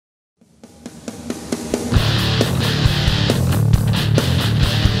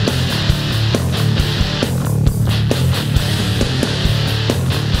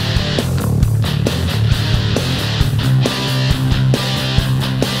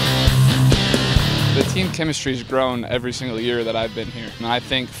The team chemistry's grown every single year that I've been here. And I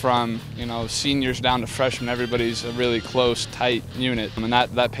think from, seniors down to freshmen, everybody's a really close, tight unit. And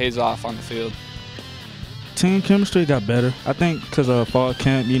that pays off on the field. Team chemistry got better. I think because of fall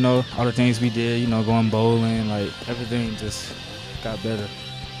camp, all the things we did, going bowling, everything just got better.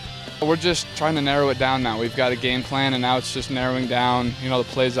 We're just trying to narrow it down now. We've got a game plan, and now it's just narrowing down, the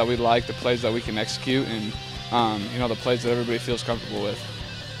plays that we like, the plays that we can execute, and, the plays that everybody feels comfortable with.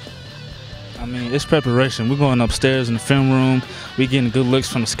 I mean, it's preparation. We're going upstairs in the film room. We getting good looks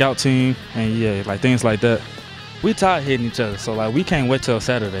from the scout team, and things like that. We tired hitting each other, so we can't wait till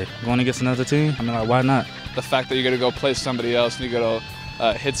Saturday. Going against another team, why not? The fact that you're going to go play somebody else and you got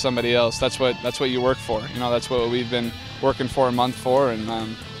to hit somebody else, that's what you work for. That's what we've been working for a month for, and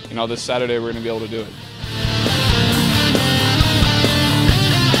this Saturday we're going to be able to do it.